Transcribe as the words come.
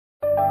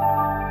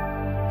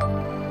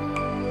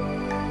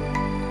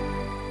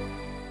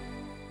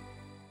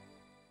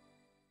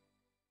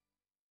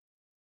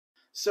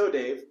So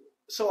Dave,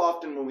 so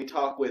often when we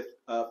talk with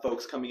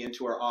folks coming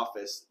into our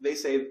office, they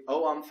say,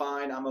 oh, I'm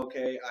fine, I'm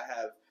okay, I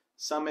have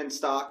some in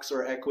stocks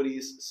or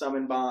equities, some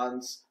in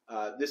bonds.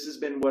 This has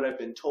been what I've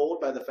been told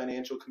by the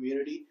financial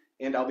community,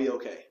 and I'll be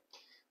okay.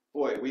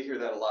 Boy, we hear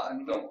that a lot,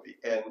 don't we?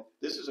 And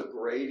this is a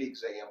great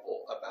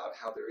example about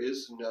how there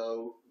is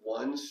no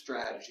one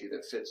strategy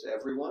that fits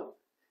everyone,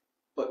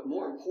 but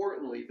more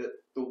importantly, that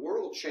the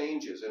world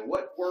changes, and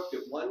what worked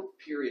at one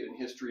period in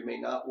history may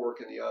not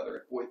work in the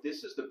other. Boy,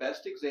 this is the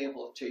best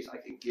example of Chase I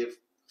can give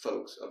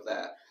folks of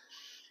that.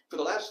 For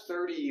the last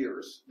 30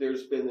 years,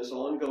 there's been this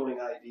ongoing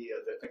idea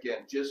that, again,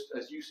 just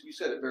as you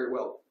said it very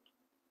well,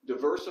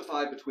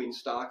 diversify between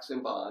stocks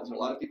and bonds. And a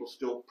lot of people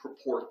still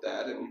purport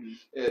that, and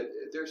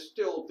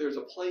there's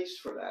a place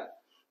for that.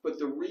 But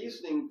the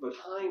reasoning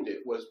behind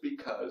it was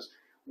because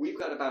we've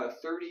got about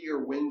a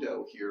 30-year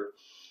window here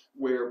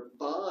where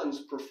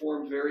bonds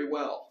performed very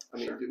well. I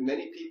mean,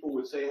 many people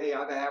would say, hey,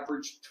 I've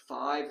averaged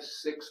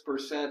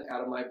 5-6%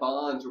 out of my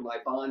bonds or my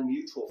bond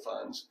mutual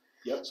funds.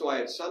 Yep. So I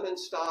had some in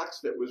stocks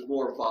that was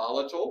more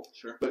volatile,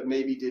 but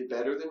maybe did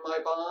better than my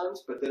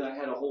bonds. But then I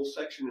had a whole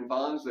section in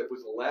bonds that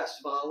was less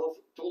volatile,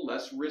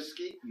 less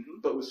risky,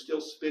 but was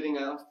still spitting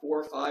out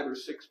 4, 5, or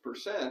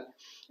 6%.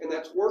 And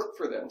that's worked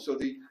for them. So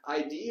the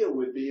idea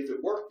would be if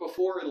it worked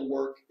before, it'll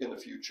work in the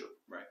future.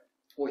 Right.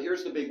 Well,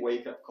 here's the big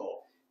wake-up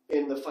call.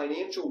 In the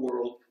financial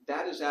world,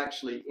 that is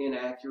actually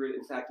inaccurate.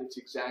 In fact, it's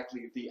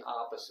exactly the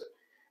opposite.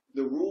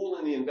 The rule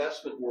in the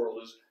investment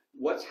world is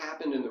what's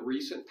happened in the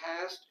recent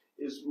past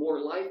is more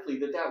likely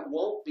that that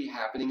won't be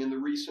happening in the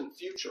recent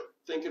future.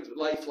 Think of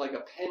life like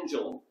a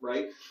pendulum,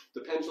 right?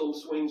 The pendulum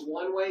swings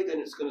one way,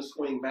 then it's going to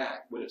swing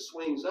back. When it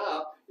swings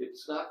up,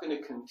 it's not going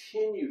to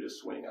continue to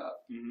swing up.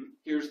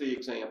 Here's the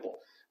example.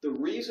 The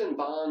reason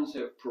bonds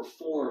have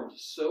performed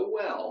so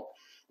well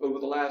over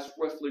the last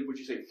roughly, would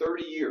you say,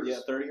 30 years?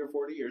 Yeah, 30 or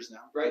 40 years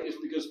now. Right, is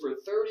because for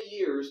 30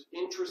 years,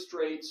 interest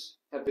rates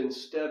have been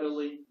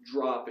steadily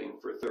dropping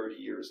for 30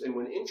 years. And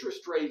when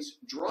interest rates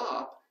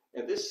drop,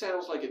 and this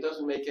sounds like it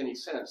doesn't make any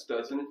sense,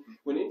 doesn't it?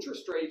 When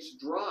interest rates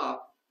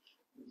drop,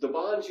 the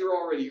bonds you're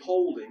already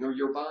holding or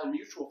your bond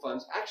mutual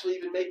funds actually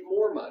even make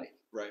more money.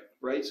 Right.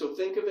 Right? So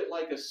think of it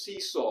like a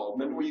seesaw.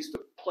 Remember we used to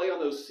play on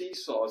those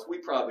seesaws? We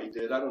probably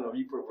did. I don't know if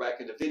you were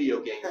back into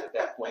video games at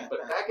that point.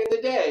 But back in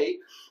the day,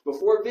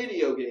 before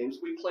video games,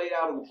 we played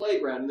out on the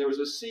playground and there was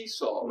a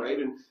seesaw, right?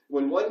 And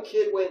when one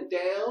kid went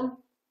down,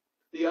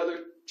 the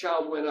other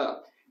child went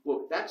up.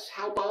 Well, that's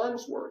how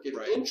bonds work. If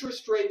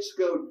interest rates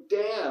go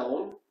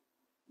down,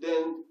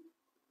 then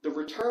the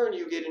return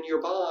you get in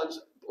your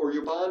bonds or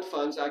your bond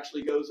funds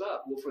actually goes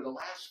up. Well, for the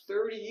last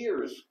 30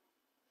 years,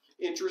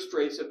 interest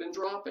rates have been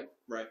dropping.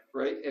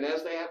 Right. And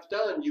as they have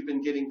done, you've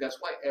been getting, that's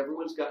why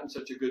everyone's gotten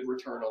such a good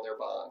return on their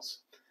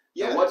bonds.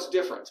 Yeah. Now, what's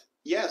different?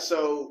 Yeah,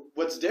 so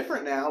what's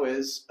different now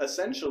is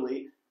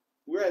essentially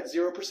we're at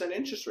 0%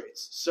 interest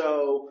rates.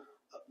 So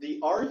the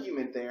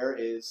argument there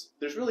is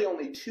there's really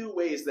only two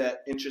ways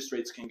that interest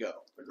rates can go,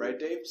 right,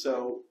 Dave?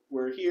 So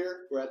we're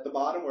here, we're at the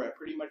bottom, we're at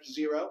pretty much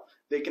zero.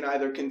 They can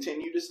either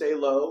continue to stay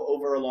low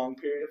over a long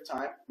period of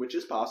time, which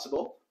is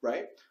possible,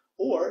 right?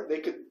 Or they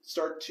could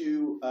start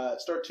to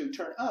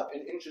turn up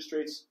and interest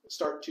rates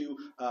start to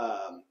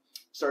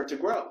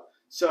grow.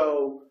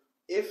 So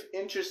if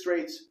interest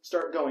rates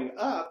start going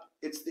up,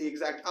 it's the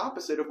exact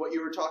opposite of what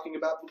you were talking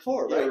about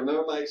before, right? Yeah,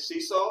 remember my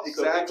seesaw?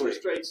 Exactly. So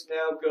interest rates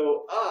now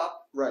go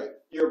up. Right.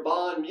 Your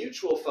bond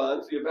mutual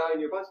funds, the value in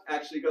your bonds,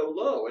 actually go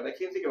low. And I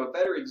can't think of a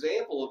better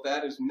example of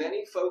that, as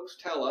many folks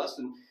tell us,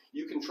 and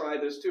you can try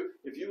this too.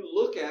 If you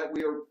look at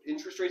where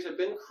interest rates have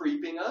been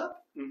creeping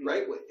up,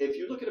 right? If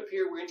you look at a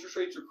period where interest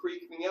rates are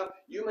creeping up,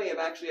 you may have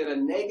actually had a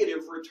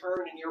negative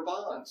return in your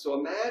bonds. So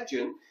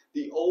imagine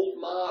the old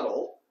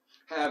model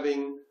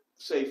having,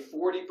 say,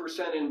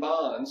 40% in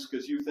bonds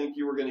because you think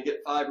you were going to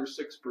get 5 or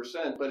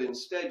 6%, but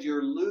instead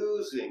you're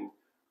losing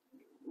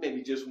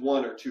maybe just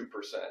 1 or 2%,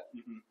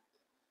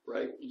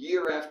 right?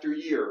 Year after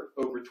year,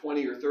 over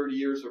 20 or 30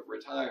 years of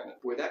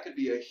retirement. Boy, that could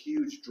be a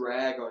huge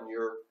drag on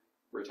your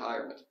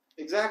retirement.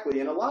 Exactly,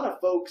 and a lot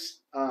of folks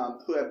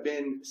who have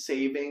been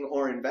saving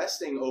or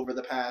investing over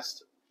the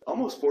past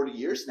almost 40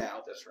 years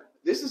now, that's right.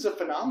 This is a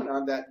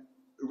phenomenon that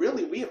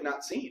really we have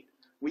not seen.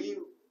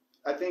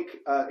 I think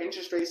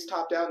interest rates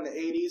topped out in the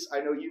 80s.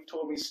 I know you've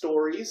told me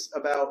stories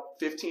about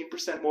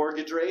 15%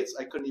 mortgage rates.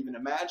 I couldn't even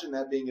imagine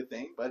that being a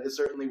thing, but it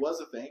certainly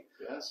was a thing.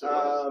 Yes,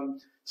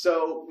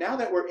 so now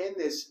that we're in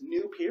this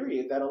new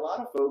period that a lot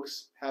of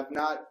folks have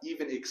not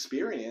even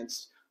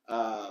experienced,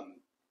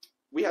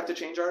 we have to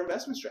change our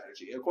investment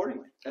strategy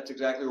accordingly. That's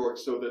exactly what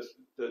works. So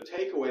the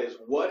takeaway is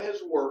what has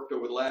worked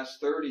over the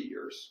last 30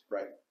 years,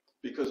 right,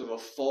 because of a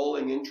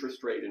falling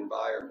interest rate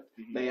environment,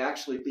 may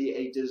actually be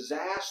a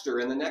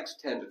disaster in the next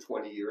 10 to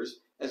 20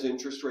 years as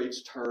interest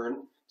rates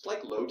turn. It's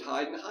like low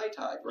tide and high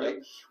tide, right?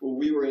 Well,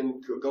 we were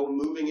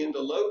moving into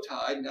low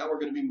tide. Now we're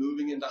going to be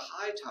moving into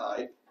high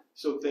tide.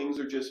 So things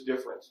are just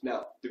different.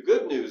 Now, the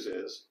good news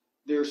is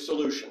there's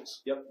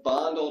solutions.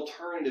 Bond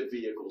alternative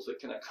vehicles that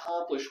can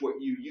accomplish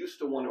what you used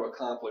to want to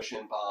accomplish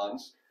in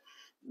bonds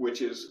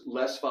which is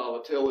less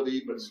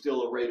volatility but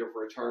still a rate of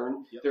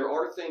return. Yep. There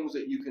are things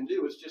that you can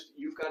do. It's just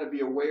you've got to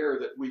be aware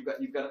that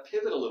you've got to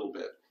pivot a little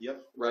bit.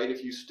 Yep. Right?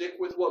 If you stick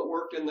with what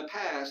worked in the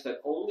past,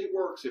 that only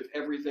works if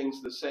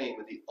everything's the same.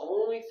 And the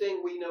only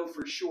thing we know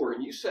for sure,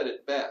 and you said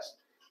it best,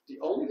 the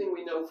only thing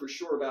we know for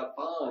sure about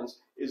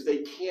bonds is they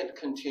can't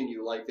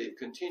continue like they've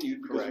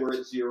continued because Correct. we're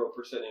at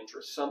 0%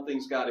 interest.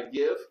 Something's got to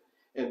give,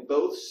 and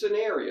both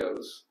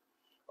scenarios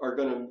are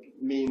going to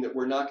mean that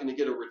we're not going to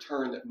get a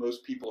return that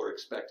most people are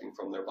expecting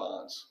from their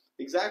bonds.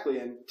 Exactly,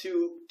 and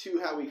to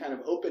how we kind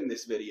of open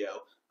this video,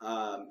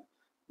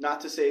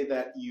 not to say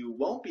that you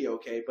won't be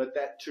okay, but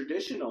that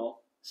traditional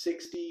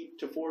 60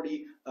 to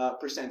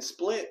 40%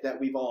 split that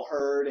we've all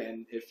heard,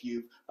 and if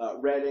you've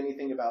read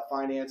anything about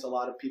finance, a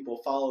lot of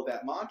people follow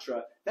that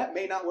mantra. That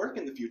may not work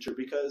in the future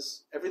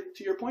because,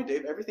 to your point,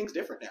 Dave, everything's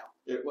different now.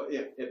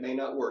 It may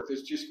not work.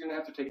 It's just going to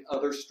have to take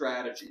other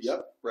strategies.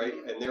 Yep. Right?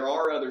 And there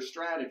are other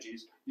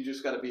strategies. You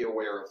just got to be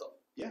aware of them.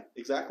 Yeah,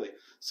 exactly.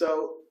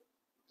 So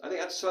I think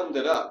that summed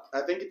it up.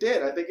 I think it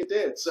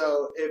did.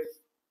 So if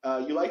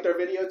you liked our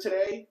video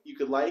today, you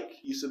could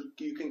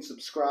you can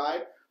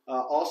subscribe.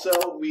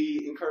 Also,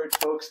 we encourage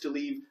folks to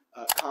leave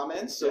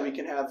comments so we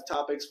can have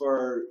topics for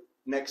our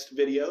next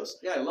videos.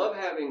 Yeah, I love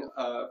having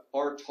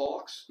our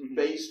talks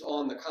based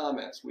on the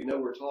comments. We know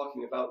we're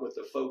talking about what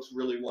the folks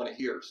really want to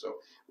hear. So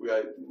we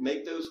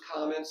make those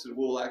comments and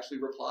we'll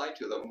actually reply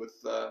to them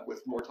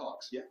with more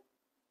talks. Yeah.